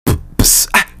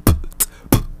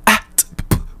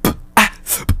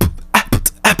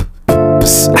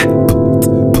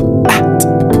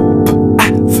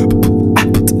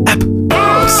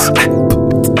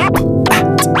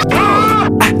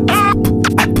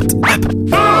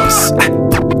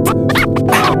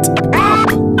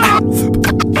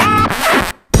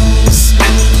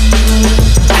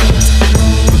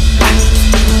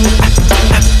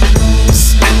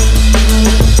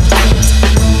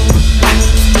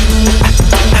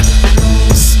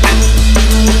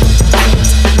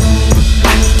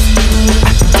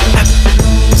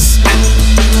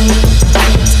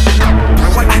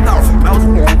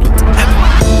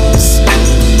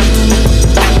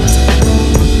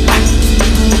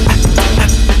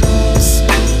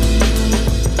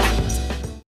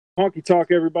Honky Talk,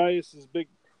 everybody. This is Big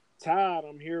Todd.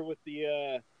 I'm here with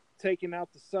the taking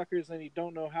out the suckers, and you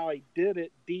don't know how he did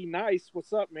it. D Nice,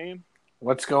 what's up, man?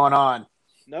 What's going on?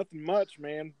 Nothing much,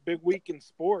 man. Big week in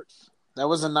sports. That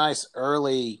was a nice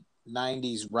early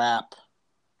 '90s rap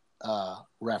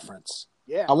reference.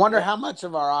 Yeah. I wonder how much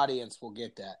of our audience will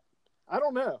get that. I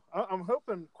don't know. I'm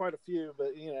hoping quite a few,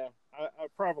 but I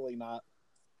probably not.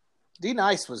 D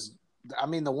Nice was,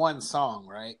 the one song,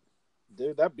 right?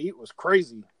 Dude, that beat was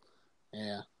crazy.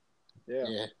 Yeah.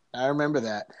 Yeah. I remember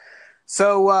that.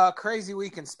 So, crazy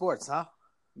week in sports, huh?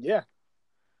 Yeah.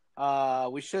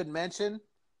 We should mention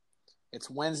it's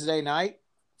Wednesday night.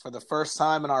 For the first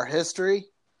time in our history,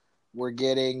 we're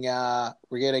getting our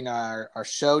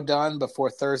show done before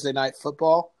Thursday night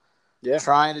football. Yeah.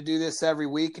 Trying to do this every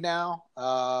week now.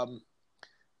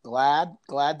 Glad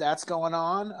that's going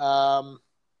on.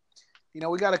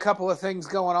 We got a couple of things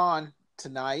going on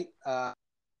tonight.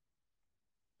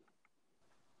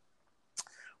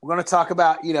 We're going to talk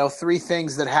about, three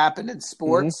things that happened in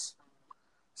sports.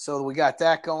 Mm-hmm. So we got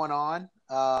that going on.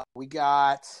 We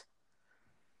got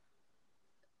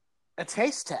a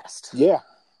taste test. Yeah.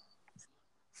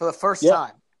 For the first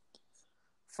time.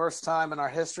 First time in our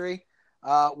history.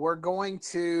 We're going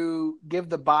to give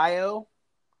the bio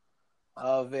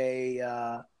of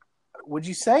would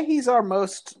you say he's our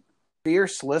most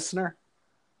fierce listener?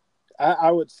 I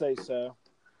would say so.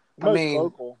 Most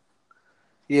vocal.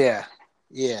 Yeah.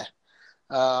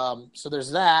 So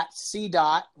there's that. C.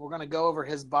 Dot. We're going to go over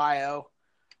his bio.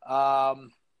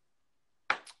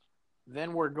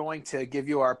 Then we're going to give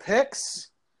you our picks.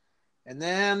 And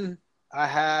then I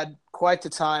had quite the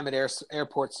time at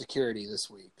airport security this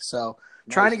week. So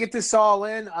trying to get this all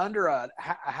in under a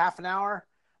half an hour.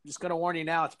 I'm just going to warn you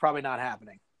now, it's probably not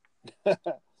happening.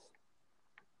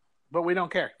 But we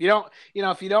don't care.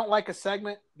 If you don't like a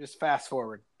segment, just fast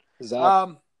forward.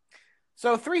 Exactly.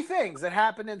 So three things that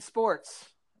happened in sports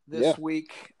this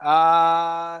week.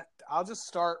 I'll just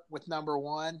start with number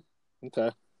one.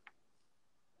 Okay.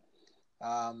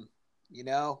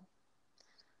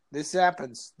 This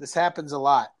happens. This happens a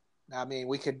lot.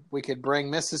 We could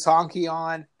bring Mrs. Honky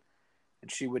on,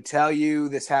 and she would tell you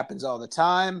this happens all the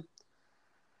time.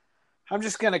 I'm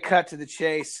just going to cut to the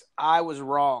chase. I was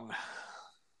wrong.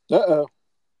 Uh-oh.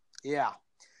 Yeah.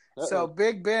 Uh-oh. So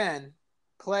Big Ben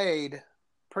played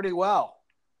pretty well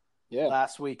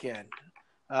last weekend.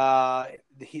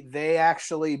 They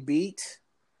actually beat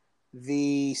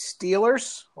the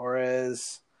Steelers, or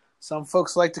as some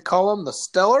folks like to call them, the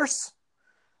Stellars.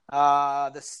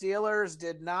 The Steelers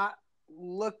did not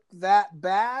look that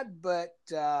bad, but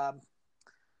I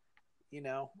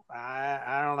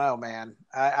don't know, man.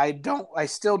 I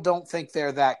still don't think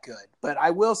they're that good. But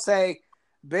I will say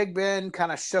Big Ben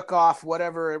kind of shook off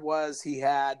whatever it was he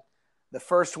had the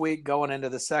first week going into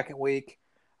the second week.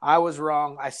 I was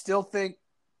wrong. I still think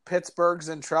Pittsburgh's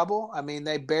in trouble.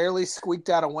 They barely squeaked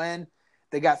out a win.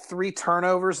 They got 3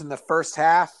 turnovers in the first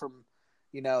half from,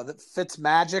 the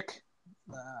Fitzmagic.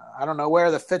 I don't know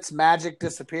where the Fitzmagic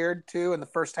disappeared to in the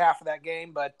first half of that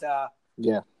game, but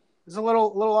it was a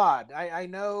little odd. I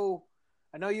know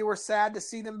you were sad to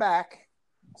see them back.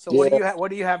 So what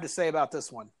do you have to say about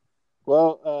this one?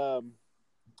 Well,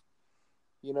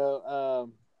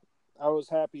 I was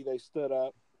happy they stood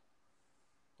up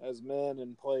as men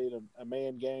and played a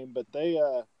man game, but they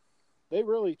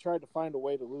really tried to find a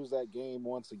way to lose that game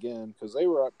once again because they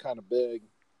were up kind of big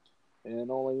and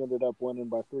only ended up winning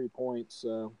by 3 points.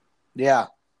 So yeah,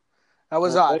 that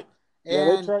was odd.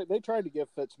 They tried to give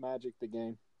Fitzmagic the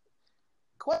game.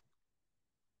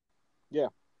 Yeah.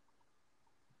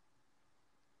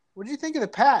 What do you think of the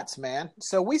Pats, man?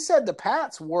 So we said the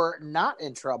Pats were not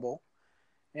in trouble,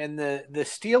 and the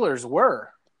Steelers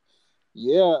were.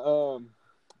 Yeah,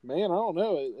 man, I don't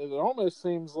know. It almost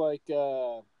seems like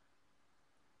your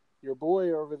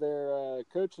boy over there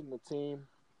coaching the team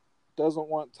doesn't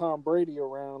want Tom Brady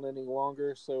around any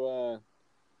longer, so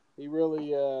he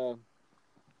really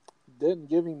didn't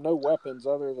give him no weapons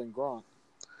other than Gronk.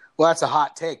 Well, that's a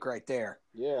hot take right there.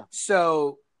 Yeah.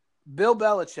 So Bill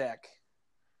Belichick,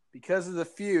 because of the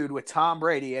feud with Tom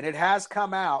Brady, and it has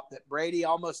come out that Brady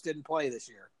almost didn't play this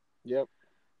year. Yep.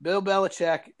 Bill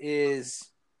Belichick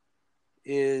is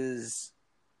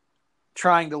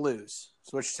trying to lose.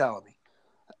 That's what you're telling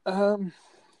me.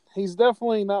 He's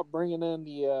definitely not bringing in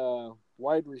the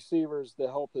wide receivers to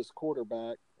help his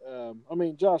quarterback.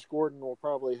 Josh Gordon will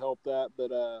probably help that,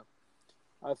 but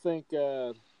I think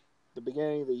the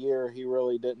beginning of the year he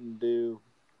really didn't do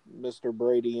Mr.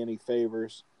 Brady any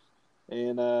favors.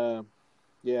 And,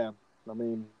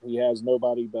 he has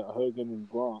nobody but Hogan and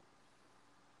Gronk.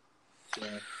 So.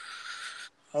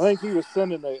 I think he was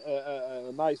sending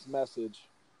a nice message,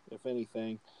 if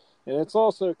anything. And it's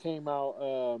also came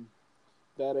out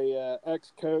that a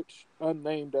ex-coach,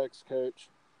 unnamed ex-coach,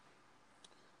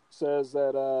 says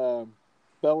that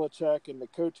Belichick and the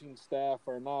coaching staff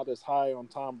are not as high on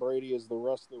Tom Brady as the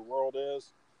rest of the world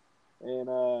is. And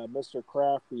Mr.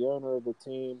 Kraft, the owner of the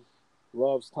team,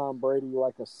 loves Tom Brady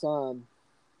like a son.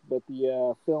 But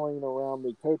the feeling around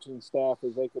the coaching staff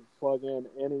is they could plug in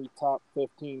any top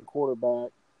 15 quarterback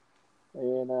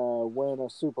and win a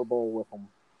Super Bowl with them.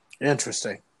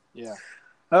 Interesting. Yeah.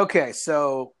 Okay,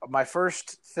 so my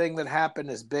first thing that happened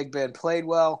is Big Ben played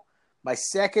well. My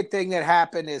second thing that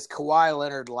happened is Kawhi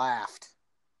Leonard laughed.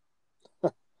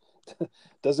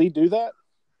 Does he do that?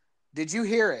 Did you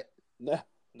hear it?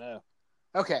 No.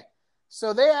 Okay,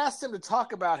 so they asked him to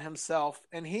talk about himself,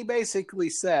 and he basically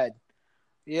said,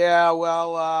 yeah,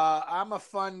 well, I'm a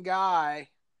fun guy,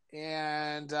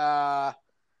 and, and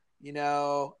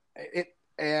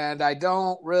I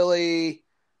don't really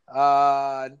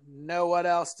know what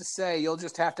else to say. You'll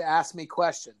just have to ask me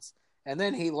questions. And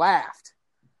then he laughed.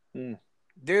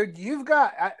 Dude, you've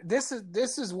got this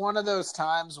is one of those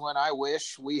times when I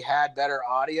wish we had better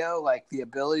audio, like the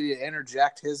ability to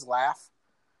interject his laugh.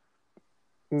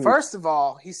 First of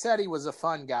all, he said he was a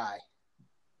fun guy.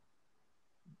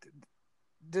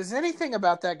 Does anything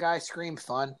about that guy scream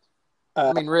fun?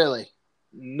 I mean, really?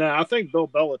 No, I think Bill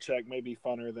Belichick may be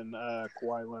funner than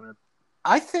Kawhi Leonard.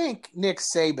 I think Nick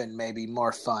Saban may be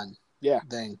more fun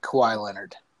than Kawhi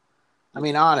Leonard. I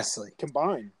mean, honestly.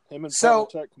 Combined. Him and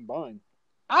Belichick combined.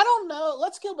 I don't know.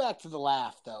 Let's go back to the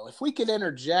laugh, though. If we could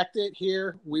interject it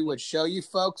here, we would show you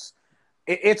folks.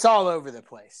 It's all over the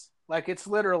place. Like, it's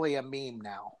literally a meme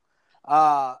now.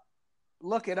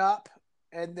 Look it up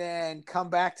and then come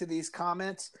back to these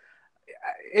comments.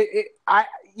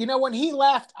 When he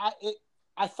laughed,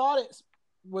 I thought it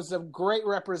was a great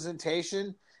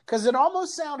representation because it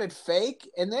almost sounded fake,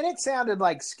 and then it sounded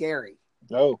like scary.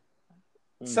 Oh.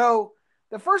 So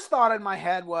the first thought in my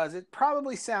head was it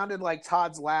probably sounded like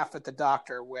Todd's laugh at the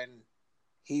doctor when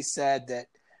he said that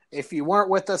if you weren't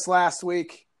with us last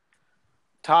week,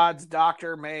 Todd's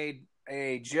doctor made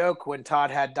a joke when Todd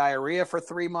had diarrhea for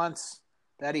 3 months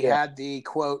that he had the,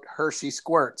 quote, Hershey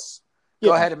squirts.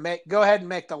 Go ahead and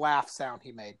make the laugh sound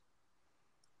he made.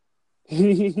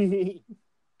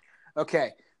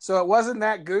 Okay, so it wasn't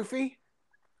that goofy.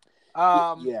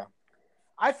 Yeah.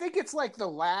 I think it's like the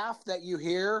laugh that you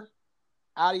hear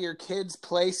out of your kid's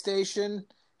PlayStation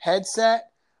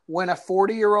headset when a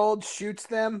 40-year-old shoots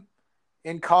them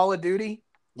in Call of Duty,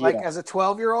 like as a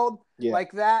 12-year-old,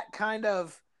 like that kind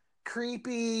of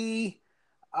creepy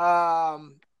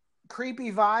vibe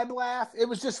laugh. It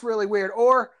was just really weird.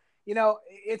 Or,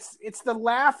 it's the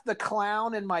laugh the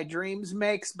clown in my dreams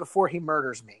makes before he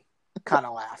murders me kind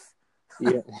of laugh.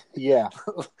 Yeah.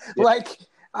 Like,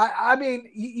 I mean,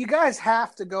 you guys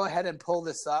have to go ahead and pull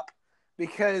this up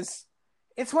because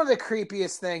it's one of the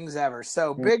creepiest things ever.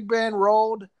 So Big Ben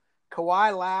rolled,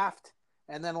 Kawhi laughed,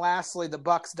 and then lastly the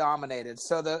Bucks dominated.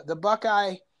 So the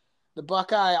Buckeye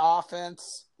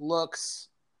offense looks.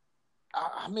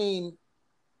 I mean,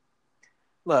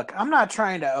 look, I'm not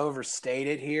trying to overstate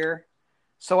it here.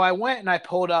 So I went and I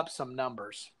pulled up some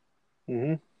numbers.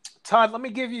 Mm-hmm. Todd, let me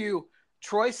give you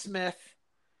Troy Smith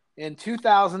in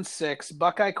 2006,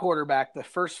 Buckeye quarterback, the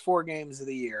first 4 games of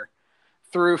the year,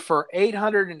 threw for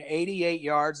 888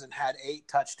 yards and had 8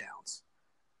 touchdowns.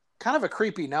 Kind of a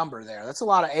creepy number there. That's a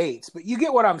lot of 8s, but you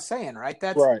get what I'm saying, right?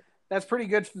 That's pretty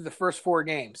good for the first 4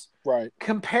 games. Right.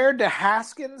 Compared to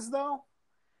Haskins, though,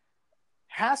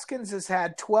 Haskins has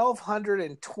had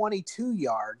 1,222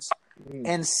 yards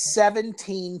and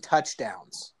 17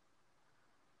 touchdowns.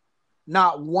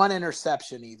 Not one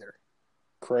interception either.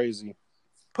 Crazy.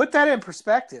 Put that in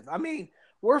perspective. I mean,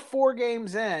 we're 4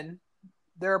 games in.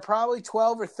 There are probably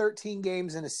 12 or 13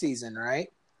 games in a season, right?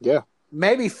 Yeah.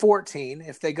 Maybe 14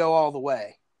 if they go all the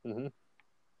way. Mm-hmm.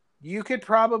 You could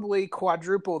probably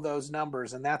quadruple those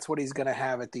numbers, and that's what he's going to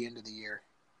have at the end of the year.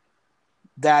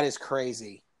 That is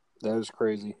crazy. That is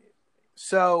crazy.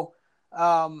 So,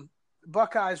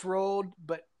 Buckeyes rolled,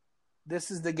 but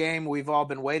this is the game we've all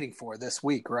been waiting for this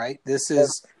week, right? This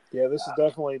is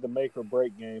definitely the make or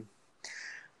break game.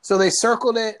 So they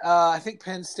circled it. I think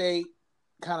Penn State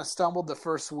kind of stumbled the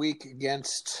first week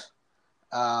against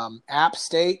App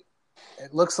State.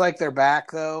 It looks like they're back,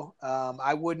 though.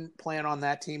 I wouldn't plan on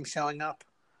that team showing up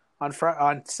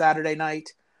on Saturday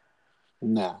night.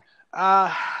 No.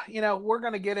 We're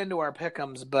going to get into our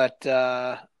pick'ems, but,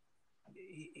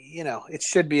 it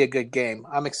should be a good game.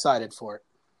 I'm excited for it.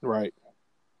 Right.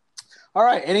 All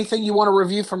right. Anything you want to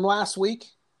review from last week?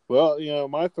 Well,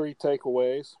 my 3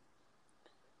 takeaways.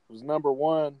 was number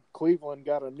one. Cleveland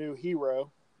got a new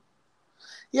hero.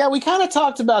 Yeah, we kind of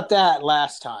talked about that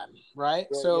last time, right?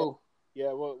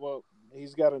 Yeah. Well,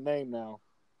 he's got a name now.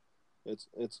 It's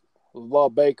La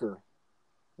Baker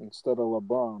instead of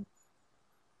LeBron.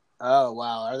 Oh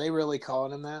wow, are they really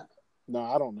calling him that? No,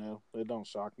 I don't know. It don't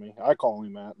shock me. I call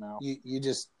him that now. You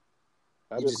just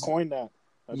coined that.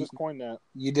 I just coined that.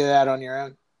 You did that on your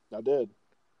own? I did.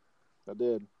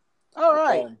 All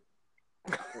right.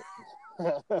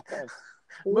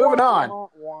 Moving on.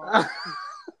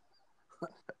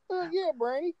 Yeah,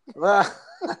 Brady.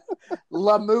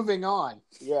 Moving on.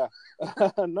 Yeah.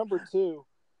 Number 2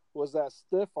 was that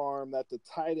stiff arm that the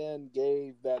tight end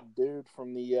gave that dude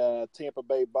from the Tampa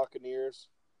Bay Buccaneers.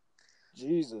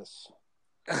 Jesus.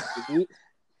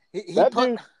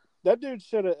 That dude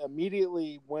should have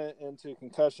immediately went into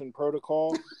concussion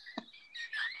protocol,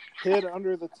 hid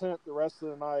under the tent the rest of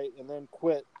the night, and then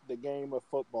quit the game of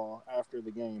football after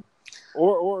the game.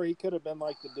 Or he could have been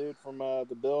like the dude from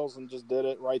the Bills and just did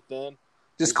it right then.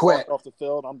 Just quit off the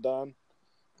field. I'm done.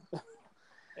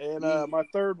 And my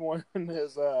third one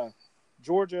is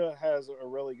Georgia has a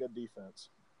really good defense.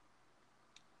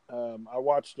 I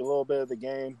watched a little bit of the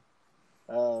game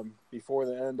before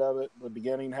the end of it, the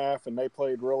beginning half, and they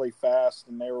played really fast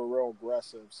and they were real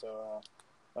aggressive. So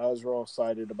I was real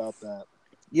excited about that.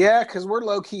 Yeah, because we're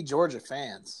low-key Georgia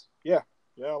fans. Yeah,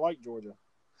 I like Georgia.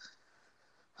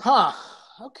 Huh.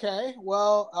 Okay.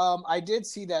 Well, I did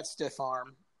see that stiff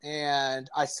arm, and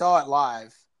I saw it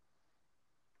live,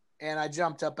 and I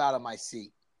jumped up out of my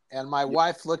seat. And my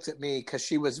wife looked at me because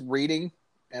she was reading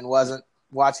and wasn't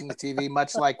watching the TV,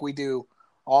 much like we do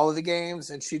all of the games,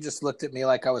 and she just looked at me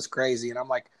like I was crazy. And I'm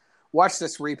like, watch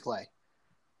this replay.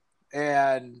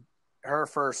 And her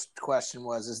first question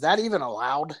was, is that even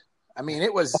allowed? I mean,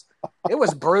 it was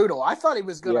brutal. I thought he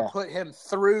was going to put him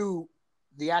through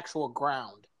the actual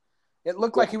ground. It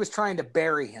looked like he was trying to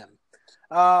bury him.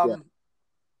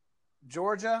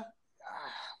 Georgia,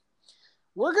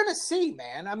 we're going to see,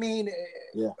 man. I mean,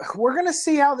 we're going to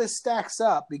see how this stacks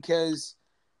up because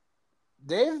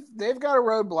they've got a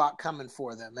roadblock coming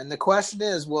for them. And the question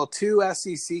is, will 2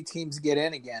 SEC teams get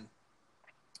in again?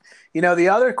 You know, the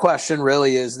other question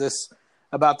really is this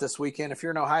about this weekend. If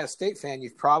you're an Ohio State fan,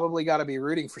 you've probably got to be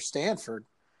rooting for Stanford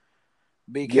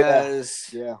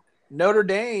because Notre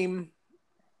Dame,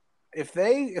 if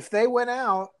they went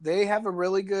out, they have a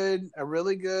really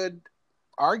good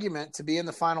argument to be in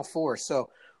the Final Four. So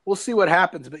we'll see what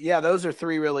happens. But yeah, those are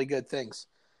 3 really good things.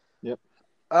 Yep.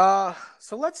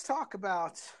 So let's talk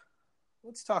about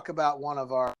one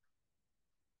of our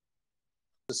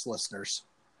listeners.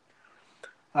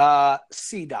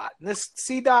 C-Dot. This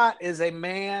C-Dot is a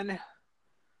man.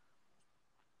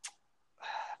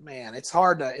 Man, it's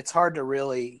hard to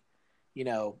really,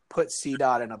 put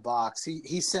C-Dot in a box.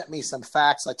 He sent me some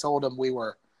facts. I told him we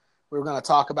were going to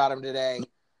talk about him today.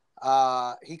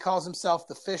 He calls himself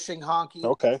the fishing honky.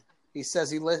 Okay. He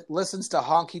says he listens to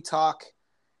honky talk.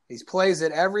 He plays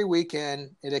it every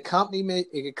weekend. It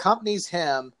accompanies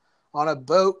him on a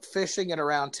boat fishing at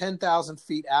around 10,000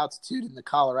 feet altitude in the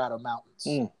Colorado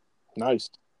mountains. Nice.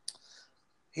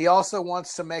 He also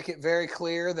wants to make it very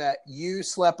clear that you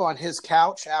slept on his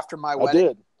couch after my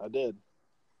wedding. I did.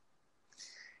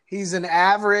 He's an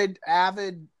avid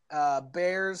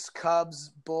Bears,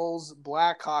 Cubs, Bulls,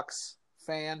 Blackhawks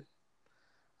fan.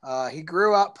 He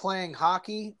grew up playing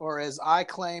hockey, or as I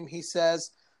claim, he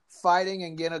says, fighting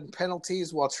and getting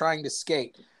penalties while trying to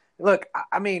skate. Look,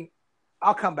 I mean,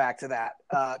 I'll come back to that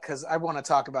because I want to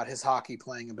talk about his hockey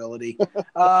playing ability.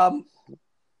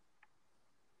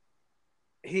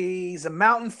 He's a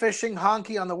mountain fishing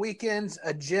honky on the weekends,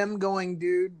 a gym going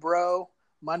dude, bro,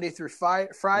 Monday through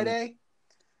Friday.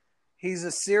 He's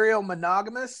a serial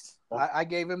monogamist. I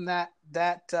gave him that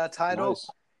title.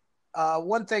 Nice.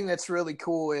 One thing that's really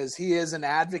cool is he is an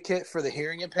advocate for the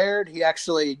hearing impaired. He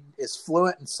actually is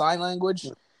fluent in sign language,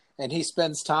 and he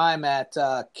spends time at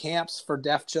camps for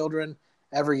deaf children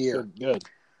every year. Good.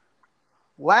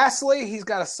 Lastly, he's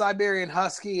got a Siberian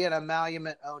Husky and a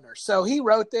Malamute owner. So he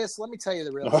wrote this. Let me tell you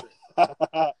the real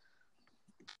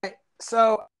truth.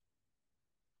 So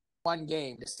one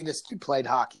game to see this dude played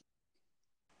hockey.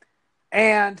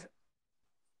 And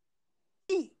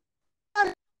there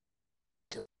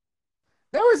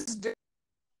was a dude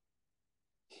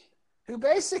who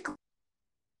basically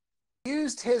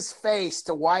used his face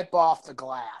to wipe off the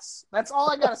glass. That's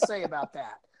all I got to say about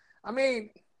that. I mean,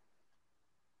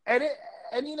 and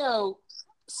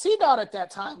C-Dot at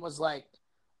that time was like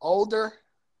older,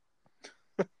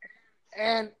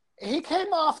 and he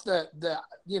came off the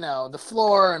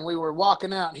floor, and we were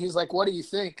walking out, and he's like, "What do you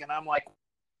think?" And I'm like,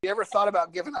 "You ever thought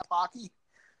about giving up hockey?"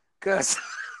 because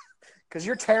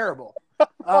you're terrible.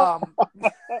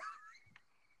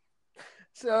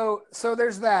 So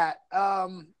there's that.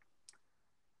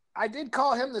 I did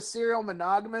call him the serial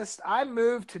monogamist. I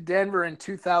moved to Denver in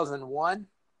 2001.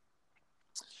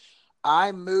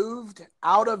 I moved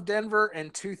out of Denver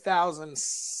in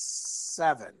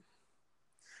 2007.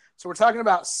 So we're talking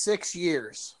about 6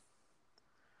 years.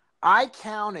 I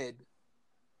counted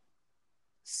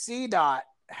C-Dot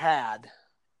had.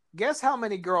 Guess how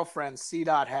many girlfriends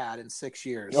C-Dot had in 6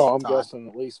 years? Oh, I'm Todd? guessing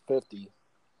at least 50.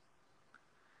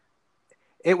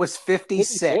 It was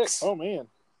 56. Oh, man.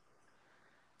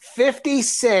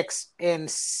 56 in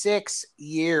 6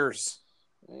 years.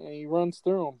 Yeah, he runs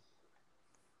through them.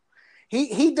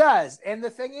 He does. And the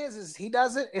thing is he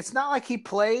doesn't, it's not like he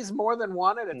plays more than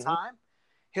one at a time.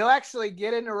 He'll actually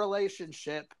get in a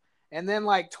relationship and then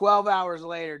like 12 hours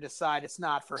later decide it's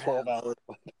not for 12 him. hours.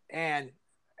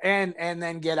 And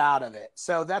then get out of it.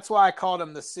 So that's why I called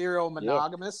him the serial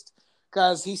monogamist,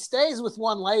 because he stays with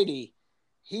one lady.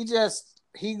 He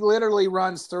literally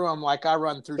runs through them like I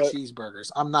run through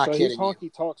cheeseburgers. I'm not kidding you.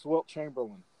 Honky Talks Wilt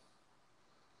Chamberlain.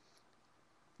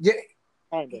 Yeah.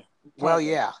 Kinda. Well,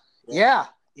 yeah.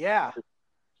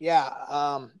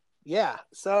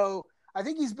 So I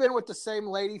think he's been with the same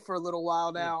lady for a little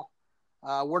while now.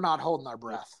 We're not holding our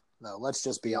breath, though. Let's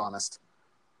just be honest.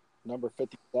 Number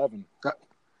 57.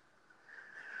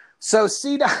 So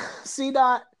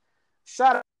C-Dot,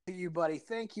 shout out to you, buddy.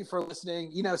 Thank you for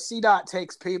listening. You know, C-Dot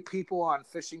takes people on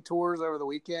fishing tours over the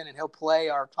weekend, and he'll play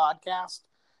our podcast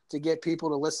to get people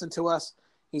to listen to us.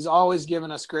 He's always given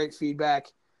us great feedback.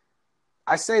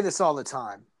 I say this all the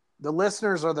time. The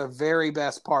listeners are the very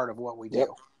best part of what we do. Yep.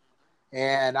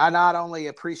 And I not only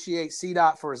appreciate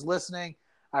C-Dot for his listening,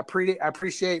 I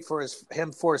appreciate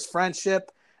him for his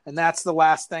friendship. And that's the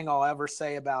last thing I'll ever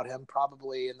say about him,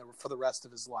 probably for the rest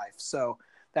of his life. So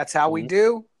that's how we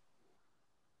do.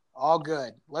 All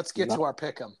good. Let's get to our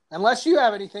pick'em. Unless you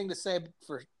have anything to say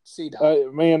for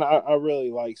C-Dot. Man, I really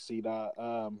like C-Dot.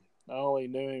 I only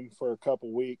knew him for a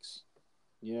couple weeks,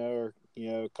 or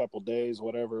a couple days,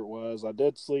 whatever it was. I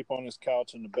did sleep on his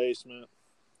couch in the basement.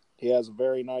 He has a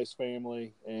very nice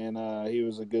family, and he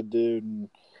was a good dude and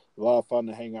a lot of fun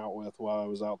to hang out with while I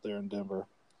was out there in Denver.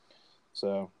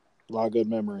 So, a lot of good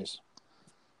memories.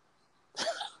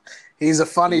 He's a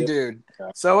funny dude.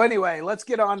 So, anyway, let's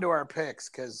get on to our picks,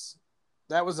 because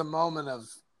that was a moment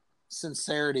of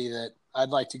sincerity that I'd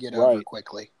like to get over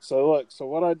quickly. So,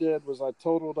 what I did was I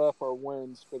totaled up our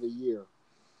wins for the year.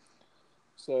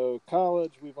 So,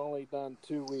 college, we've only done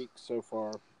 2 weeks so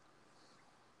far.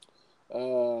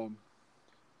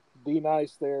 Be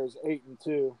Nice there is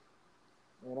 8-2,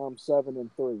 and I'm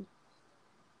 7-3.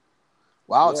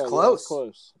 Wow, it's close. It's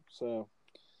close.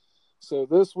 So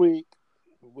this week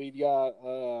we got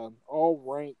all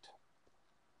ranked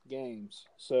games.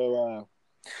 So,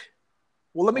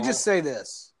 well, let me just say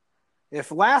this: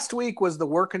 if last week was the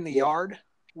work in the yard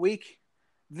week,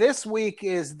 this week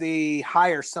is the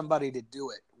hire somebody to do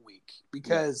it week,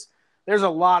 because there's a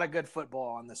lot of good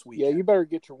football on this weekend. Yeah, you better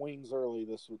get your wings early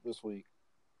this week.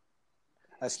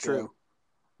 That's true.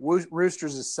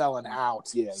 Roosters is selling out,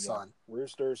 son. Yeah.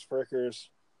 Roosters, Frickers,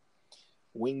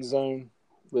 Wing Zone,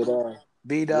 with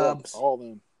B-Dubs. all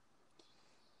them.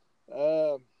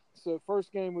 So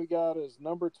first game we got is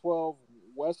number 12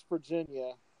 West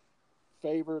Virginia,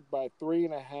 favored by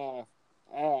 3.5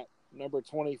 at number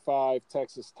 25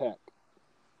 Texas Tech.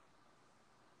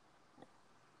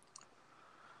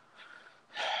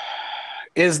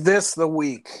 Is this the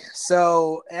week?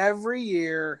 So every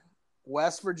year,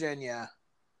 West Virginia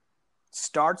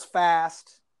starts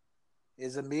fast,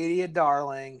 is a media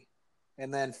darling,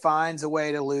 and then finds a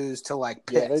way to lose to like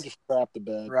Pitt. Yeah, they just crap the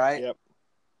bed. Right? Yep.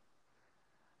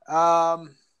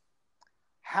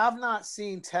 Have not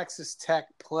seen Texas Tech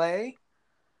play,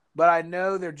 but I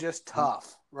know they're just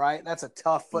tough, right? That's a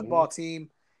tough football team.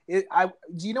 Do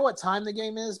you know what time the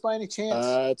game is by any chance?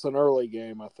 It's an early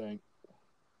game, I think.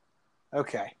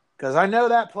 Okay, because I know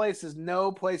that place is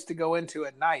no place to go into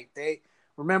at night. They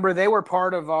were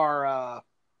part of our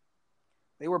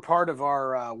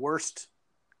worst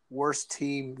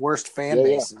fan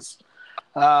bases.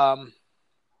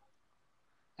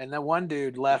 And then one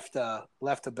dude left a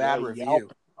bad review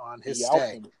on his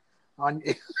stay.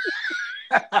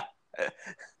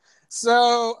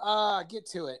 So get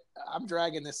to it. I'm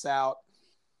dragging this out.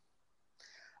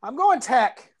 I'm going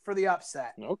Tech for the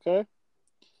upset. Okay.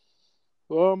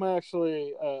 Well, I'm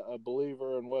actually a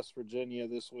believer in West Virginia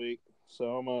this week,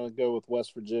 so I'm going to go with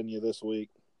West Virginia this week.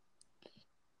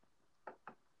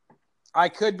 I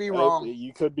could be wrong.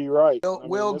 You could be right.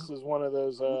 This is one of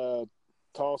those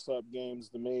toss-up games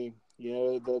to me.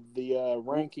 The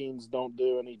rankings don't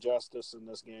do any justice in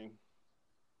this game.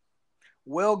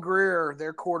 Will Greer,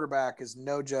 their quarterback, is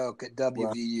no joke at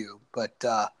WVU. Right.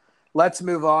 But let's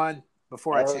move on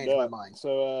before I change my mind.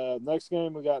 So next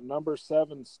game we got number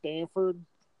 7 Stanford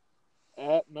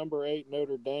at number 8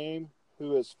 Notre Dame,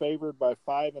 who is favored by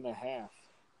 5.5.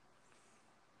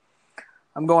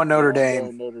 I'm going Notre Dame. I'm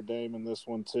going Notre Dame in this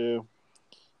one too.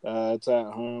 It's at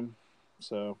home,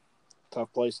 so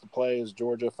tough place to play, as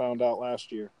Georgia found out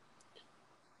last year.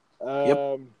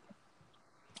 Yep.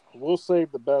 We'll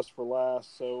save the best for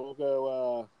last, so we'll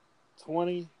go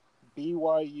 20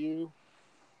 BYU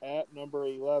at number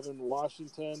 11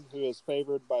 Washington, who is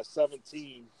favored by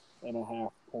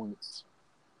 17.5 points.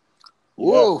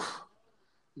 Whoa. Yeah.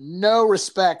 No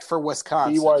respect for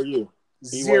Wisconsin. BYU.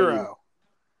 0.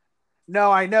 No,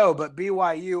 I know, but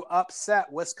BYU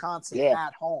upset Wisconsin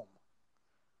at home.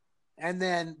 And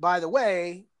then, by the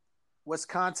way,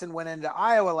 Wisconsin went into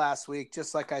Iowa last week,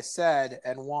 just like I said,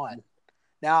 and won.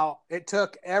 Now, it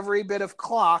took every bit of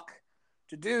clock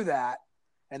to do that,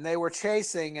 and they were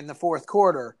chasing in the fourth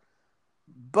quarter,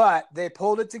 but they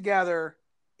pulled it together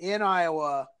in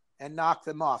Iowa and knocked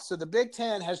them off. So the Big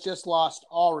Ten has just lost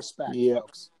all respect,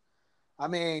 folks. I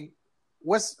mean,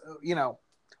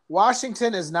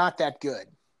 Washington is not that good.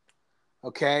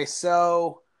 Okay,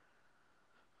 so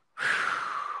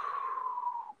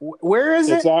where is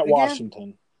it? It's at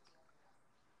Washington.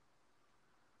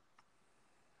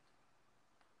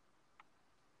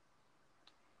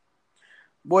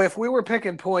 Boy, if we were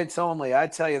picking points only,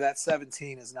 I'd tell you that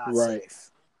 17 is not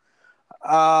safe.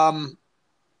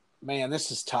 Man, this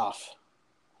is tough.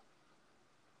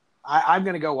 I'm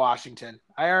going to go Washington.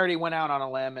 I already went out on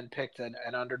a limb and picked an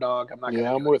underdog.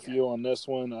 I'm with you on this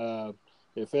one.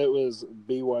 If it was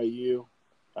BYU,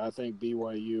 I think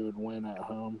BYU would win at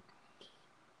home.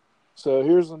 So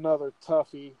here's another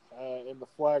toughie in the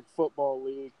Flag Football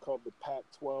League called the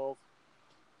Pac-12.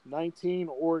 19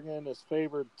 Oregon is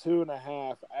favored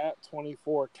 2.5 at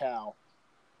 24 Cal.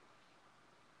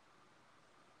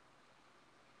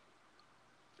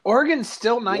 Oregon's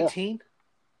still 19?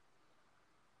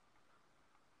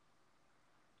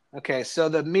 Yeah. Okay, so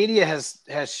the media has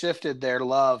shifted their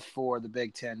love for the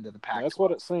Big Ten to the Pac-12. That's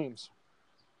what it seems.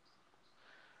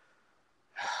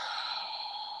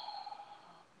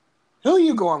 Who are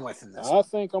you going with in this one? I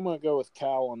think I'm going to go with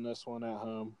Cal on this one at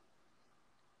home.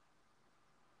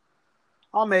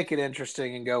 I'll make it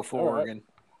interesting and go for Oregon.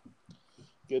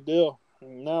 Good deal.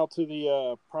 Now to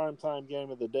the primetime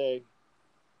game of the day.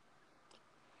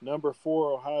 Number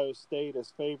 4 Ohio State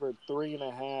is favored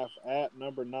 3.5 at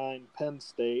number 9 Penn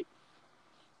State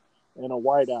in a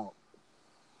whiteout.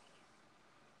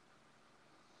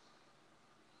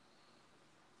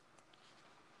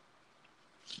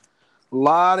 A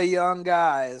lot of young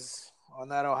guys on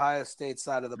that Ohio State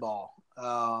side of the ball.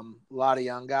 A lot of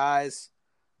young guys.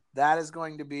 That is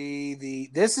going to be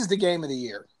this is the game of the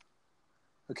year.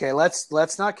 Okay, let's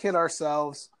not kid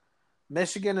ourselves.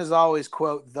 Michigan is always,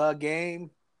 quote, the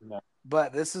game,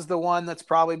 but this is the one that's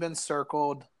probably been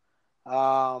circled.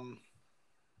 I'm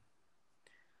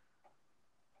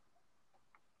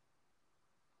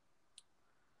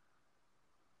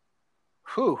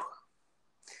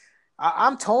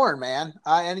torn, man.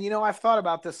 And I've thought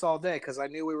about this all day because I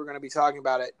knew we were going to be talking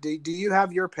about it. Do you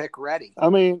have your pick ready? I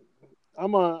mean,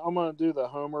 I'm gonna do the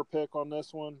homer pick on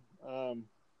this one. I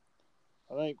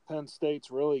think Penn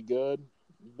State's really good,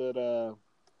 but I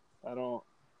don't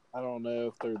know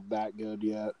if they're that good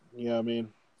yet. You know what I mean?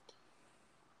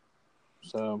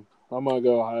 So I'm gonna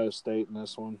go Ohio State in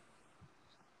this one.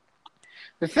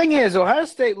 The thing is, Ohio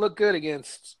State looked good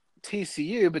against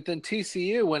TCU, but then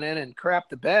TCU went in and crapped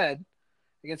the bed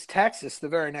against Texas the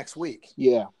very next week.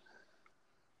 Yeah.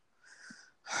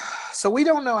 So we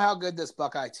don't know how good this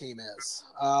Buckeye team is.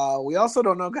 We also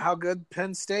don't know how good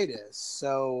Penn State is.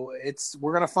 So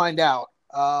we're going to find out.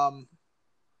 You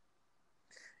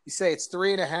say it's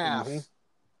 3.5.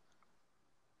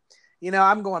 Mm-hmm.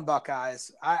 I'm going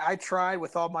Buckeyes. I tried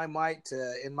with all my might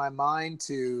in my mind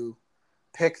to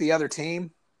pick the other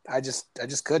team. I just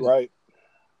couldn't. Right.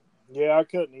 Yeah, I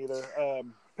couldn't either.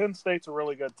 Penn State's a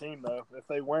really good team, though. If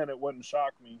they win, it wouldn't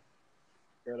shock me.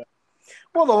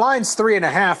 Well, the line's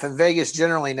 3.5, and Vegas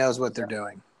generally knows what they're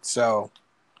doing. So,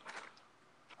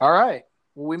 all right.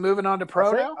 Are we moving on to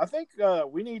pro now? I think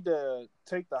we need to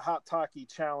take the Hot Talkie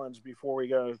Challenge before we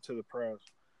go to the pros.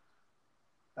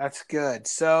 That's good.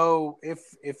 So,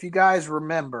 if you guys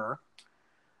remember,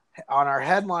 on our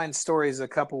headline stories a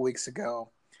couple weeks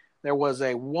ago, there was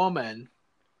a woman,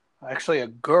 actually a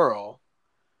girl,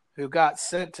 who got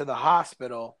sent to the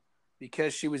hospital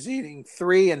because she was eating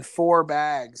 3 and 4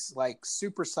 bags, like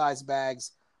supersized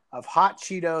bags of hot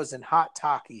Cheetos and hot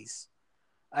Takis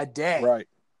a day. Right.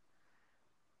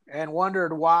 And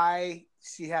wondered why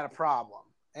she had a problem.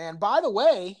 And by the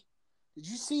way, did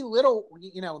you see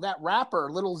that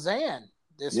rapper, Little Xan,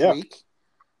 this week?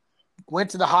 Went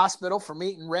to the hospital from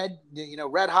eating red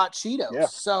hot Cheetos. Yeah.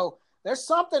 So there's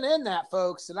something in that,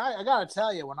 folks. And I got to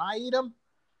tell you, when I eat them,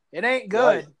 it ain't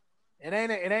good. Right.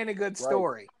 It ain't a good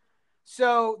story. Right.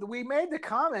 So we made the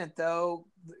comment, though,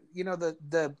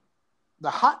 the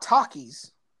hot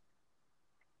Takis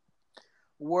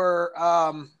were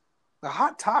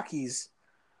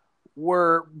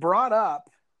brought up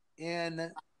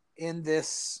in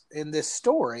this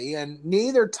story, and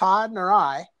neither Todd nor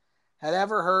I had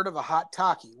ever heard of a hot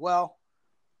Taki. Well,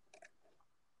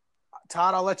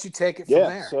 Todd, I'll let you take it from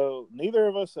there. So neither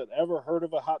of us had ever heard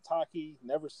of a hot Taki,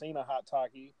 never seen a hot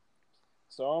Taki.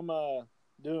 So I'm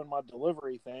doing my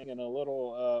delivery thing, and a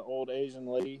little old Asian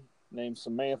lady named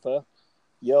Samantha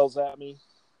yells at me,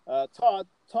 Todd,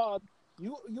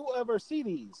 you ever see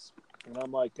these? And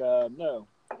I'm like, no.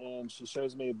 And she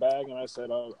shows me a bag, and I said,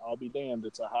 I'll be damned,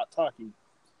 it's a hot Taki.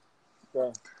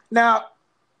 So, now,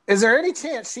 is there any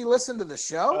chance she listened to the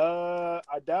show?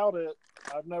 I doubt it.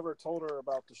 I've never told her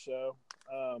about the show.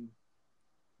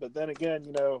 But then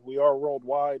again, we are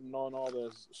worldwide and on all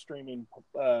the streaming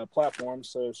platforms,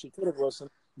 so she could have listened.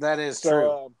 That is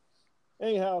true.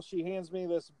 Anyhow, she hands me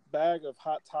this bag of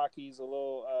hot Takis, a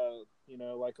little,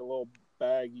 like a little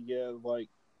bag you get of, like,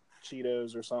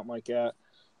 Cheetos or something like that.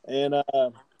 And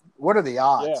what are the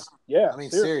odds? Yeah. I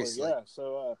mean, seriously. Yeah.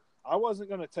 So I wasn't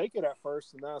going to take it at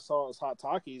first, and then I saw it was hot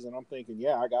Takis, and I'm thinking,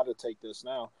 yeah, I got to take this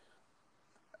now.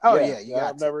 Oh yeah,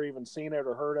 I've never even seen it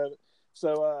or heard of it.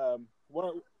 So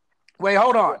wait,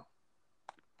 hold on.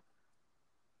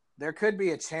 There could be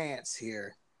a chance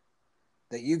here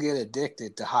that you get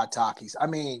addicted to hot Takis. I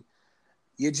mean,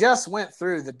 you just went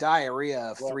through the diarrhea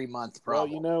of 3-month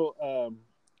problem. Well,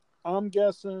 I'm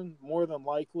guessing more than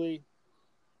likely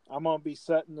I'm going to be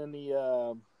sitting in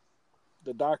the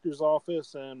doctor's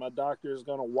office, and my doctor is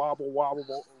going to wobble around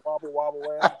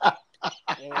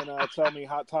and tell me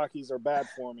hot Takis are bad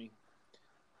for me.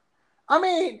 I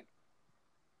mean,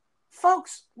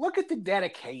 folks, look at the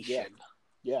dedication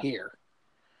here.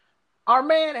 Our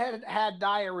man had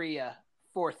diarrhea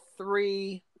for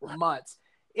 3 months.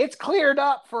 It's cleared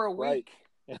up for a week.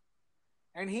 Right.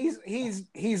 And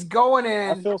he's going in.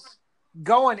 I feel so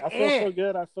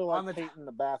good. I feel like painting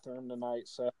the bathroom tonight.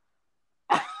 So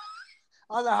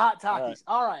on the hot Takis.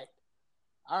 All right.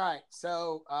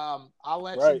 So I'll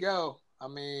let you go. I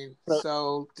mean,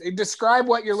 so describe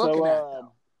what you're looking at.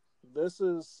 This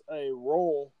is a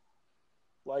roll,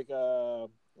 like a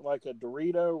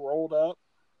Dorito rolled up,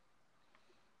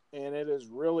 and it is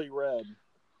really red.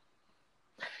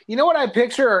 You know what I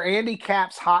picture are Andy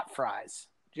Capp's hot fries.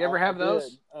 Did you ever have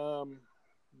those?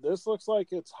 This looks like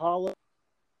it's hollow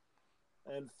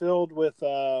and filled with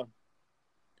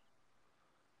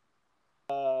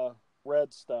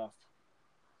red stuff.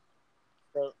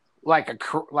 So, like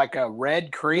a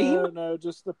red cream? No,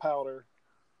 just the powder.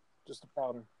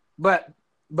 But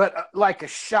like a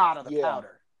shot of the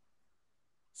powder.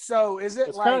 So is it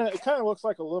it kind of looks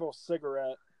like a little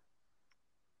cigarette.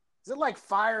 Is it like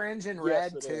fire engine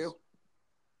red too? Is.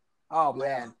 Oh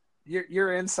man,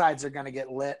 your insides are gonna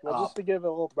get lit up. Just to give it a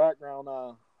little background,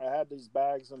 I had these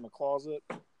bags in the closet,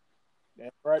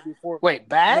 and right before. Wait,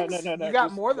 bags? No. You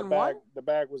got more than one? The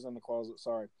bag was in the closet.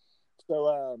 Sorry.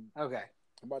 So okay.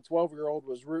 My 12-year-old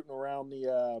was rooting around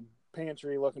the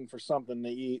pantry looking for something to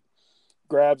eat.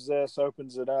 Grabs this,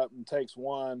 opens it up, and takes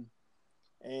one.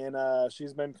 And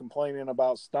she's been complaining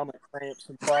about stomach cramps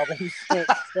and problems.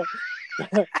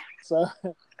 So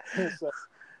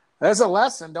that's a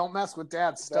lesson. Don't mess with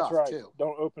Dad's stuff. That's right. Too.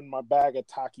 Don't open my bag of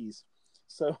Takis.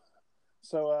 So.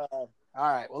 All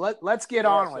right. Well, let's get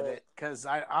on with it because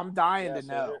I'm dying to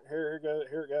know. Here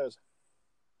it goes.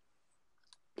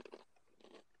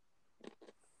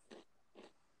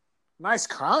 Nice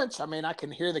crunch. I mean, I can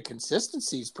hear the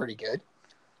consistency is pretty good.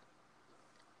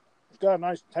 It's got a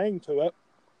nice tang to it.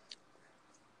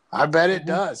 I bet it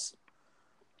does.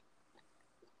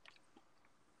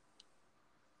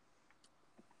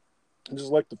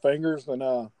 Just lick the fingers,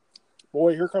 and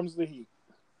boy, here comes the heat.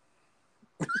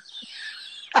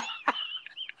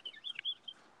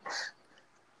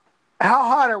 How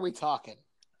hot are we talking?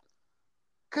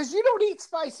 Because you don't eat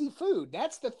spicy food.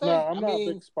 That's the thing. No, I'm not a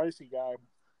big spicy guy.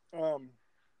 I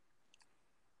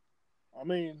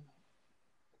mean,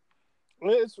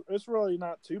 it's really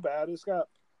not too bad. It's got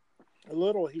a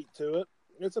little heat to it.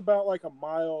 It's about like a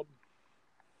mild,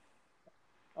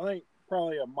 I think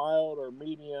probably a mild or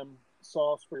medium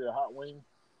sauce for your hot wing.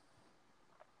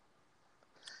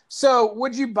 So,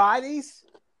 would you buy these?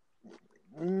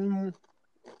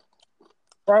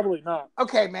 Probably not.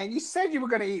 Okay, man. You said you were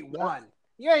going to eat one.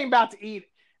 You ain't about to eat.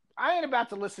 I ain't about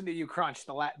to listen to you crunch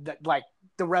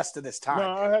the rest of this time.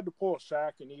 No, I had to pull a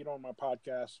Shaq and eat on my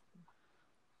podcast.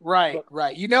 Right.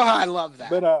 You know how I love that.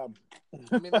 But I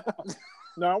mean,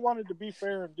 no, I wanted to be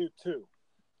fair and do two.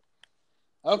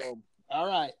 Okay. So, all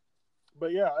right.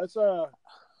 But yeah, it's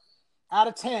out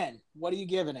of 10, what are you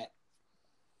giving it?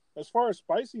 As far as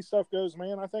spicy stuff goes,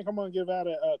 man, I think I'm going to give that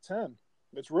a 10.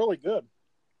 It's really good.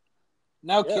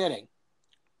 No kidding.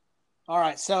 All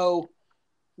right. So,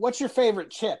 what's your favorite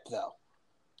chip, though?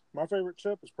 My favorite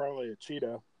chip is probably a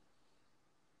Cheeto.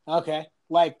 Okay.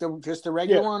 Like just the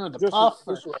regular one or the puff?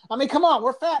 I mean, come on.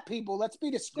 We're fat people. Let's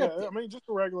be descriptive. Yeah, I mean, just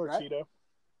a regular Cheeto.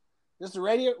 Just a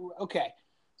regular? Okay.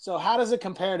 So, how does it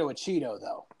compare to a Cheeto,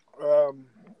 though?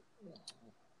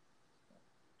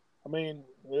 I mean,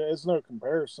 it's no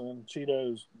comparison.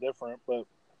 Cheeto's different, but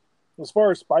as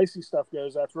far as spicy stuff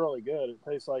goes, that's really good. It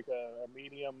tastes like a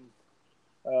medium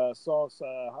sauce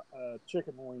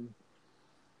chicken wing.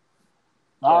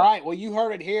 All right. Well, you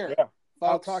heard it here. Yeah,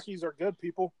 folks. Hot Takis are good,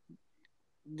 people.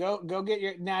 Go get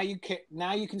your. Now you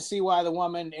can see why the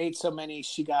woman ate so many.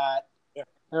 She got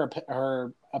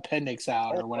her appendix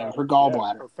out or whatever, her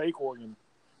gallbladder, her fake organ.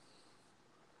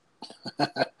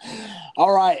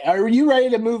 All right, are you ready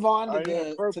to move on to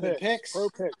the picks? Pro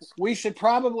picks. We should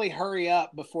probably hurry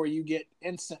up before you get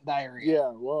instant diarrhea.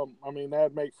 Yeah, well, I mean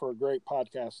that'd make for a great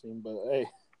podcasting, but hey.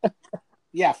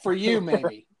 Yeah, for you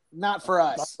maybe, not for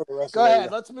us. Not for the rest Go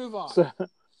ahead, let's move on.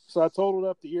 So I totaled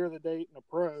up the year of the date in the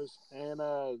pros, and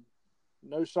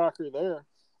no shocker there.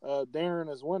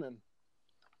 Darren is winning.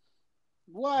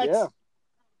 What? Yeah.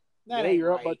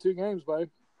 You're up by 2 games, babe.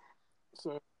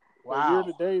 So wow. Year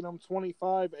to date, I'm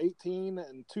 25, 18,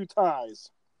 and 2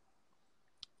 ties.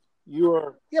 You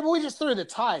are. Yeah, but we just threw the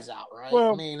ties out, right?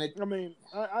 Well,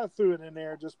 I threw it in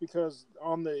there just because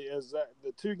on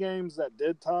the 2 games that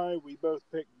did tie, we both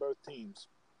picked both teams.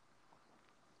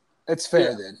 It's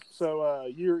fair then. So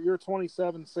you're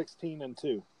 27, 16, and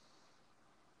 2.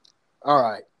 All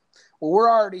right. Well, we're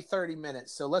already 30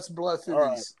 minutes, so let's blow through these.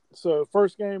 Right. So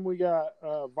first game we got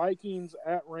Vikings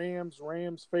at Rams.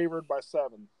 Rams favored by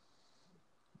 7.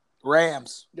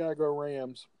 Rams. Gotta go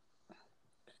Rams.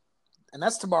 And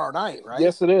that's tomorrow night, right?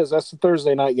 Yes, it is. That's the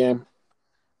Thursday night game.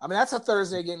 I mean, that's a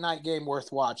Thursday night game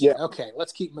worth watching. Yeah. Okay,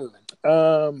 let's keep moving.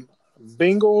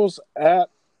 Bengals at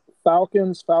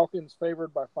Falcons. Falcons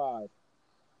favored by 5.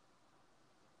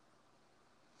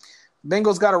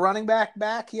 Bengals got a running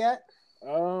back yet?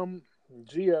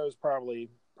 Gio's probably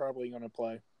going to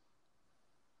play.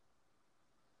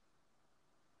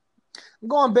 I'm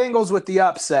going Bengals with the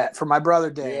upset for my brother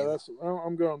Dave. Yeah,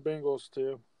 I'm going Bengals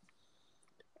too.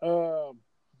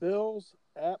 Bills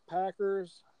at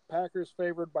Packers. Packers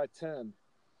favored by 10.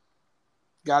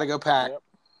 Got to go Pack. Yep,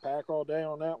 Pack all day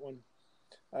on that one.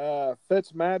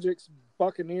 Fitzmagic's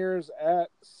Buccaneers at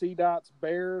C-Dot's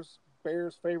Bears.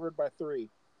 Bears favored by 3.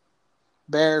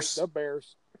 Bears. The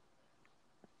Bears.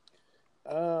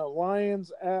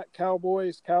 Lions at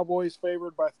Cowboys. Cowboys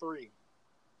favored by 3.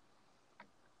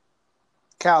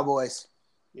 Cowboys.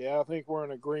 Yeah, I think we're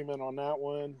in agreement on that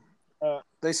one.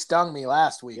 They stung me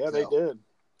last week. Yeah, though.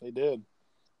 They did.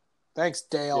 Thanks,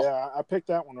 Dale. Yeah, I picked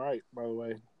that one right, by the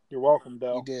way. You're welcome,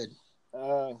 Dale. You did.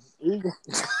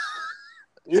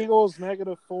 Eagles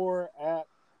 -4 at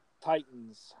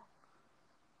Titans.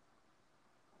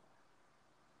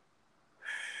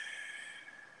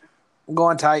 I'm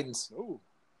going Titans. Ooh,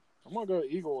 I'm going to go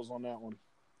Eagles on that one.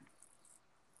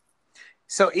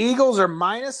 So Eagles are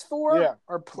 -4? Yeah,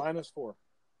 or -4.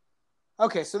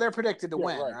 Okay, so they're predicted to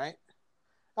win, right?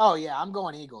 Oh, yeah, I'm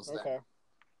going Eagles then. Okay.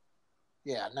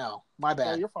 Yeah, no, my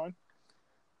bad. No, you're fine.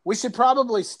 We should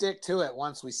probably stick to it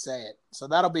once we say it. So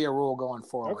that'll be a rule going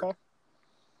forward. Okay.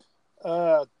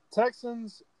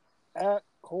 Texans at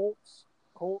Colts.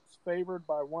 Colts favored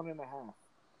by 1.5.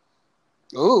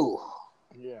 Ooh.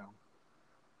 Yeah.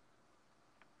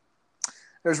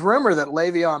 There's rumor that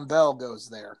Le'Veon Bell goes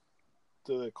there.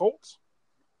 To the Colts?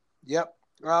 Yep.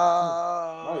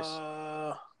 Nice.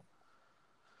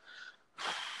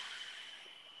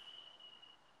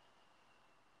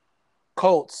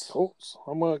 Colts.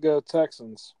 I'm going to go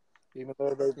Texans. Even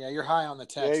though you're high on the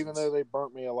Texans. Yeah, even though they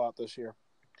burnt me a lot this year.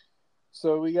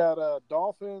 So we got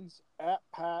Dolphins at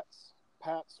Pats.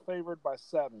 Pats favored by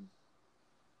 7.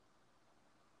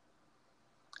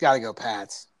 Got to go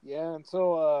Pats. Yeah,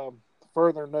 until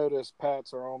further notice,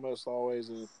 Pats are almost always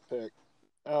a pick.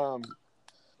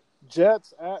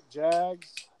 Jets at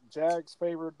Jags. Jags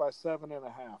favored by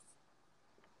 7.5.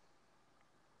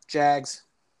 Jags.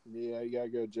 Yeah, you gotta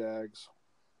go Jags.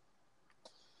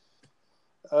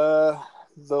 The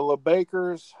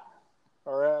LeBakers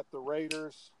are at the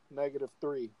Raiders,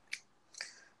 -3.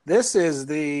 This is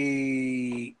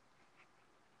the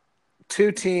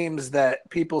two teams that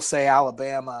people say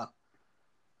Alabama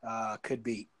could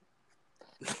beat.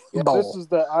 Yeah, Bowl. this is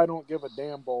the I don't give a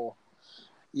damn bowl.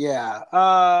 Yeah.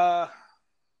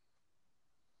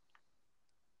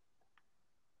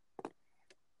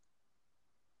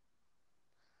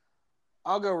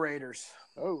 I'll go Raiders.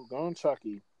 Oh, going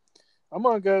Chucky. I'm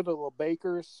going to go to the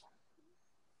Bakers,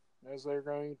 as they're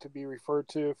going to be referred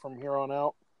to from here on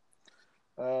out.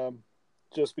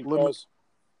 Just because.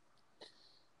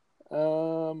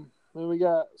 Then we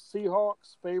got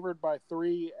Seahawks favored by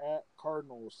 3 at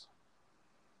Cardinals.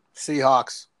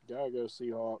 Seahawks. Gotta go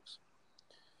Seahawks.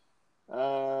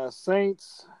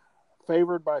 Saints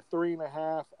favored by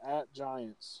 3.5 at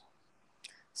Giants.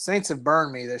 Saints have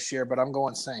burned me this year, but I'm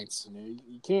going Saints.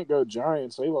 You can't go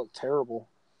Giants. They look terrible.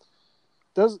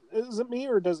 Is it me,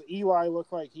 or does Eli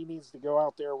look like he needs to go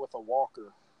out there with a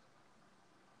walker?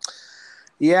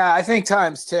 Yeah, I think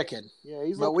time's ticking. Yeah,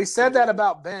 but we said that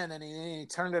about Ben, and he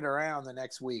turned it around the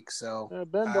next week. So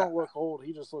Ben don't look old.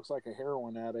 He just looks like a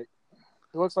heroin addict.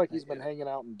 He looks like he's been hanging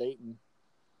out in Dayton.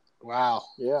 Wow.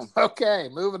 Yeah. Okay,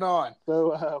 moving on.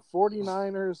 So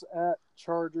 49ers at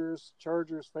Chargers.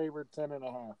 Chargers favored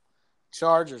 10.5.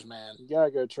 Chargers, man. You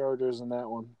gotta go Chargers in that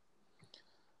one.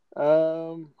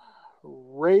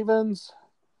 Ravens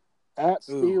at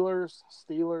Steelers.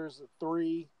 Ooh. Steelers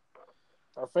 3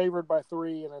 are favored by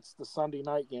 3, and it's the Sunday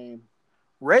night game.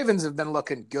 Ravens have been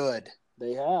looking good.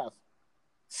 They have.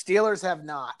 Steelers have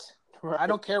not. Right. I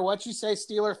don't care what you say,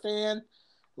 Steeler fan.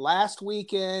 Last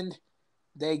weekend,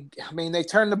 they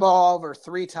turned the ball over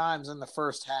 3 times in the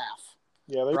first half.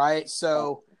 Yeah. Right?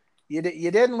 So you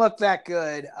didn't look that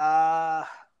good. I'm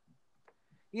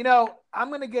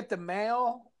going to get the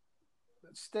mail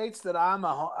that states that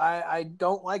I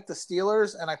don't like the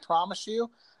Steelers, and I promise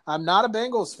you, I'm not a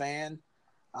Bengals fan.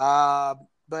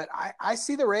 But I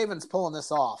see the Ravens pulling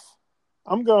this off.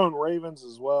 I'm going Ravens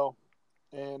as well,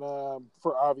 and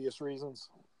for obvious reasons.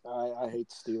 I hate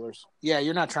the Steelers. Yeah,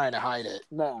 you're not trying to hide it.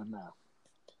 No.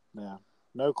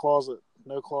 No closet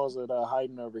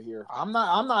hiding over here. I'm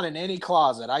not in any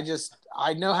closet.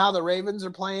 I know how the Ravens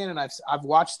are playing, and I've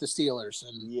watched the Steelers.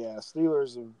 And yeah,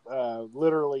 Steelers have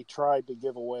literally tried to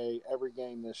give away every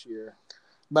game this year.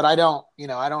 But I don't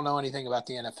know anything about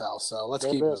the NFL, so let's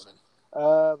keep moving.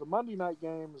 The Monday night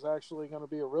game is actually going to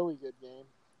be a really good game.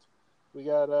 We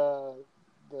got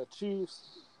the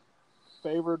Chiefs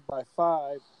favored by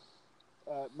 5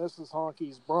 at Mrs.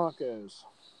 Honky's Broncos.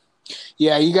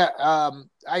 Yeah, you got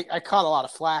I caught a lot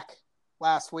of flack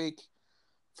last week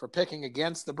for picking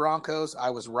against the Broncos.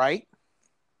 I was right.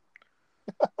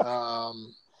 I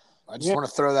just want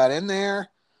to throw that in there.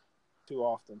 Too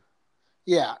often.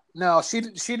 Yeah. No,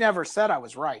 she never said I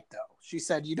was right, though. She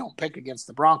said you don't pick against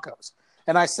the Broncos.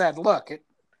 And I said, look,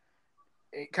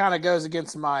 it kind of goes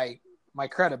against my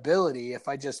credibility if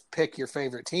I just pick your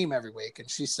favorite team every week. And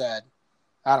she said,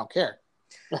 I don't care.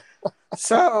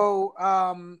 So,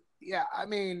 yeah,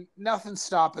 nothing's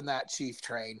stopping that Chief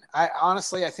train. I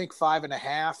think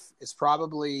 5.5 is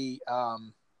probably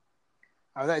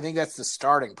I think that's the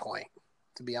starting point,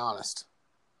 to be honest.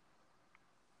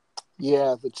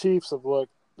 Yeah, the Chiefs have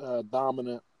looked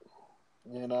dominant,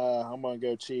 and I'm going to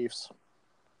go Chiefs.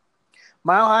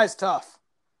 Mile High is tough.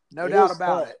 No doubt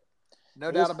about it.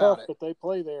 No doubt about it. But they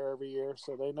play there every year,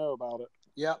 so they know about it.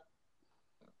 Yep.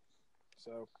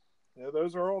 So, yeah,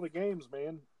 those are all the games,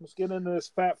 man. Let's get into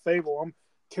this Fat Fable. I'm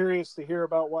curious to hear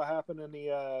about what happened in the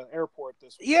airport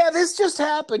this week. Yeah, this just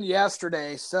happened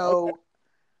yesterday. So, okay.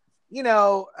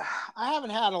 I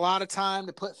haven't had a lot of time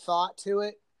to put thought to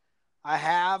it. I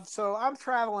have. So I'm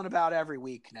traveling about every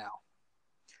week now.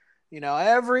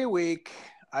 Every week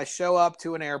I show up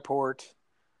to an airport.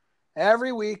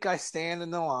 Every week I stand in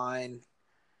the line.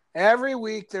 Every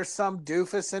week there's some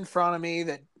doofus in front of me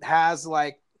that has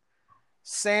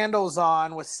sandals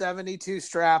on with 72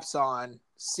 straps on,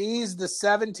 sees the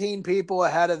 17 people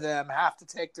ahead of them have to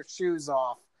take their shoes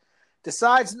off,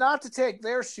 decides not to take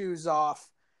their shoes off,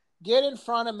 get in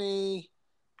front of me,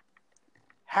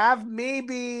 have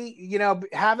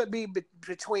it be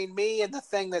between me and the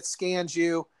thing that scans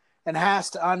you, and has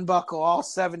to unbuckle all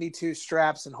 72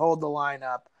 straps and hold the line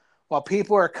up while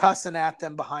people are cussing at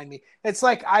them behind me. It's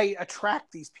like I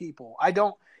attract these people.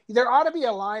 There ought to be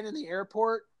a line in the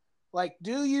airport.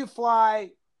 Do you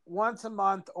fly once a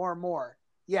month or more?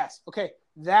 Yes. Okay.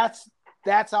 That's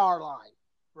our line,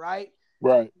 right?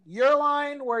 Right. Your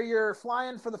line where you're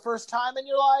flying for the first time in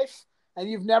your life and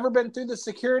you've never been through the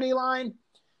security line,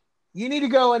 you need to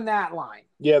go in that line.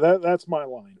 Yeah, that's my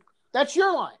line. That's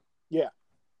your line. Yeah.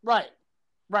 Right.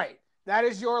 That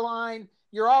is your line.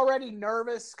 You're already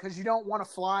nervous because you don't want to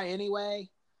fly anyway.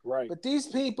 Right. But these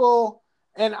people,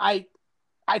 and I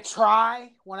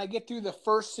try when I get through the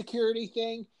first security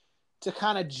thing to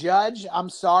kind of judge. I'm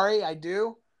sorry, I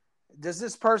do. Does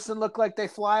this person look like they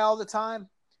fly all the time?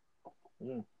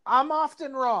 I'm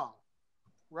often wrong,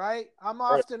 right? I'm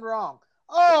often wrong.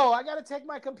 Oh, I got to take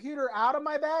my computer out of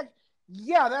my bag?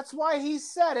 Yeah, that's why he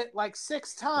said it like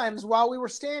 6 times while we were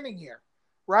standing here,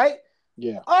 right?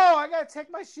 Yeah. Oh, I got to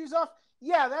take my shoes off?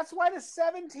 Yeah, that's why the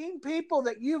 17 people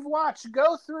that you've watched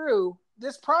go through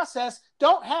this process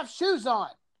don't have shoes on,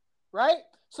 right?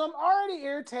 So I'm already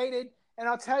irritated, and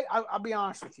I'll tell you, I'll be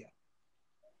honest with you.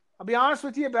 I'll be honest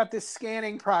with you about this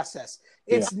scanning process.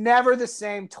 It's never the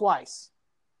same twice.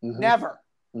 Mm-hmm. Never.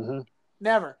 Mm-hmm.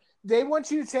 Never. They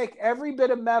want you to take every bit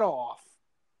of metal off.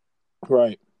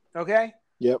 Right. Okay?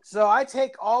 Yep. So I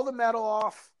take all the metal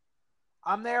off.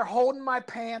 I'm there holding my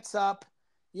pants up.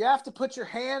 You have to put your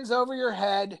hands over your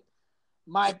head.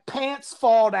 My pants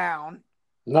fall down.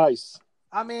 Nice.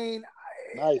 I mean,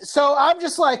 nice. So I'm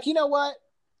just like, you know what?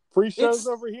 Free shows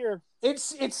over here. It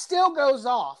still goes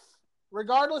off,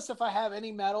 regardless if I have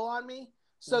any metal on me.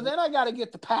 So then I got to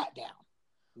get the pat down.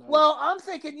 Nice. Well, I'm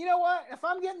thinking, you know what? If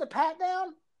I'm getting the pat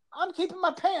down, I'm keeping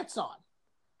my pants on.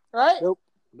 Right?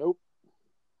 Nope.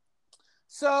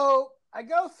 So I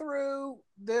go through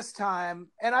this time,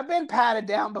 and I've been patted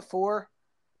down before,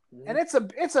 and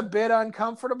it's a bit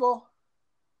uncomfortable.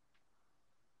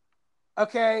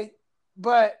 Okay,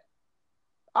 but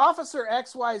Officer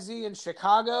XYZ in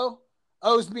Chicago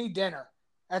owes me dinner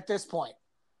at this point.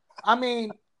 I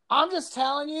mean, I'm just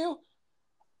telling you,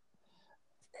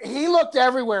 he looked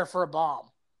everywhere for a bomb.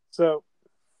 So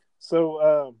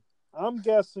I'm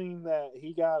guessing that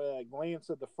he got a glance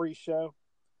at the free show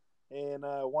and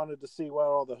wanted to see what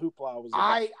all the hoopla was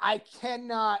about. I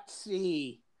cannot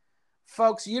see,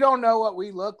 folks, you don't know what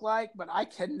we look like, but I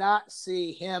cannot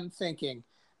see him thinking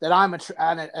that I'm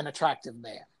an attractive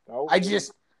man. Oh,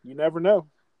 you never know.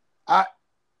 I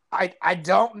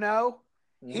don't know.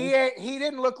 Mm-hmm. He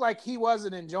didn't look like he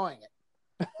wasn't enjoying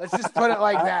it. Let's just put it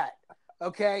like that.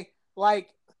 Okay? Like,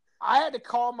 I had to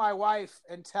call my wife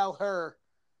and tell her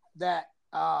that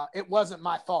it wasn't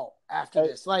my fault after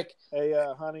this. Like, hey,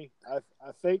 honey, I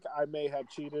think I may have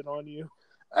cheated on you.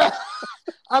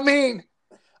 I mean,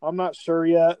 I'm not sure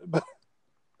yet, but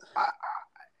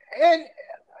and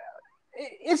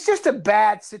it's just a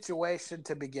bad situation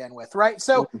to begin with, right?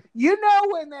 So, you know,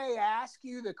 when they ask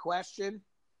you the question,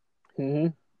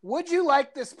 would you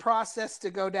like this process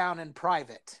to go down in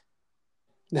private?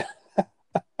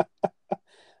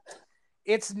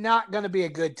 It's not going to be a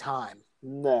good time.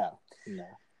 No.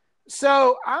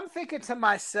 So I'm thinking to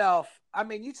myself, I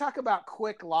mean, you talk about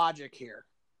quick logic here.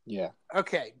 Yeah.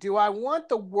 Okay. Do I want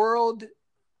the world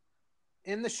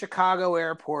in the Chicago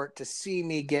airport to see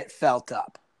me get felt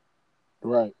up?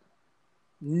 Right.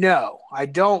 No, I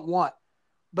don't want.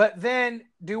 But then,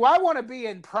 do I want to be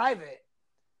in private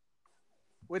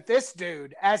with this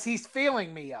dude as he's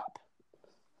feeling me up?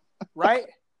 Right?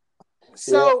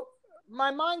 So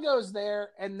my mind goes there,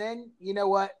 and then, you know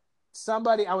what?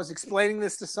 I was explaining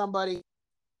this to somebody.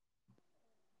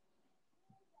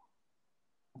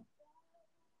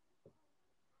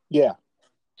 Yeah.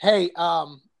 Hey,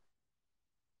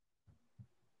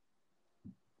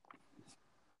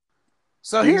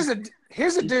 so here's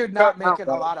a dude not making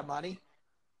a lot of money.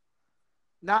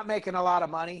 Not making a lot of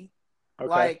money. Okay.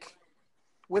 Like,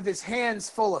 with his hands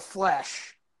full of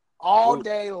flesh all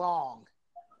day long.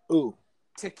 Ooh.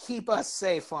 To keep us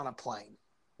safe on a plane.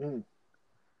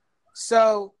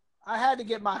 So I had to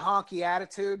get my honky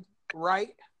attitude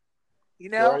right. You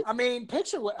know, right. I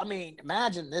mean,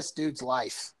 imagine this dude's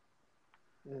life.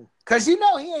 Because you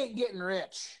know he ain't getting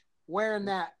rich wearing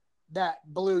that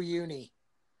blue uni,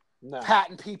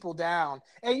 patting people down.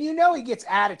 And you know he gets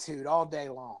attitude all day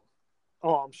long.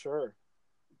 Oh, I'm sure.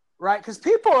 Right? Because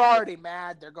people are already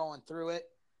mad. They're going through it.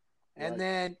 And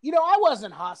then, you know, I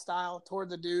wasn't hostile toward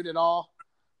the dude at all.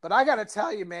 But I got to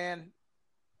tell you, man,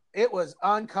 it was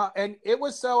and it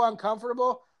was so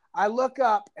uncomfortable. I look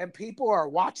up and people are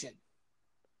watching.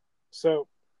 So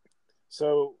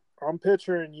I'm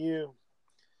picturing you.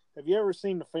 Have you ever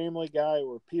seen the Family Guy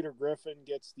where Peter Griffin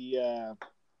gets the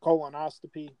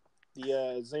colonoscopy,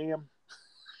 the exam,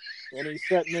 and he's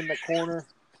sitting in the corner?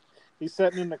 He's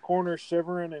sitting in the corner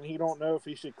shivering, and he don't know if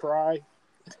he should cry.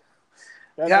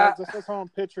 That's how I'm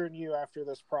picturing you after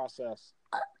this process.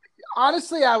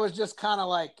 Honestly, I was just kind of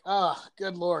like, oh,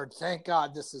 good Lord, thank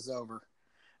God this is over.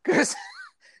 Because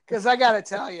I got to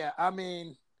tell you, I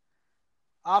mean,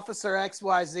 Officer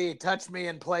XYZ touched me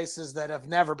in places that have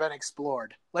never been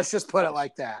explored. Let's just put it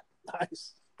like that.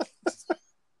 Nice.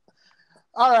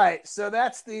 All right, so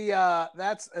that's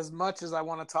that's as much as I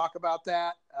want to talk about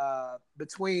that.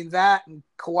 Between that and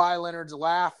Kawhi Leonard's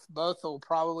laugh, both will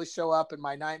probably show up in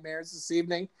my nightmares this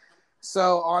evening.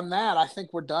 So on that, I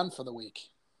think we're done for the week.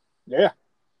 Yeah.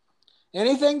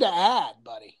 Anything to add,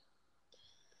 buddy?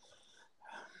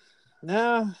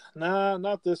 No,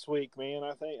 not this week, man.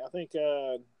 I think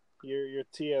your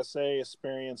TSA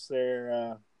experience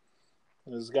there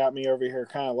has got me over here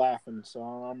kind of laughing, so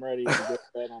I'm ready to get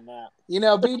bet on that. You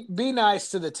know, be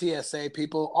nice to the TSA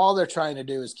people. All they're trying to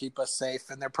do is keep us safe,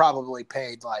 and they're probably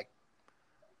paid like,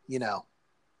 you know,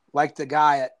 like the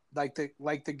guy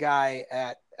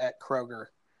at Kroger,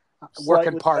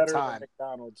 working part time.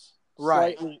 McDonald's,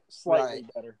 Right, slightly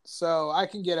right. better. So I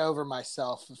can get over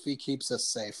myself if he keeps us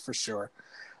safe for sure.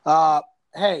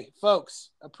 Hey,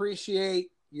 folks,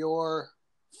 appreciate your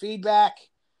feedback.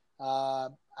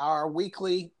 Our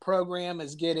weekly program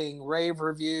is getting rave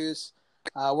reviews.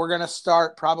 We're going to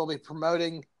start probably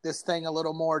promoting this thing a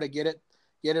little more to get it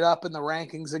up in the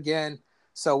rankings again.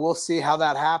 So we'll see how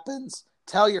that happens.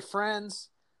 Tell your friends.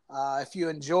 If you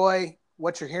enjoy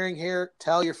what you're hearing here,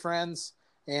 tell your friends.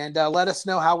 And let us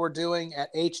know how we're doing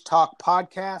at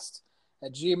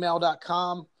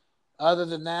htalkpodcast@gmail.com. Other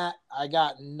than that, I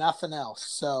got nothing else.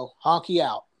 So honky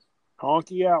out.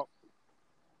 Honky out.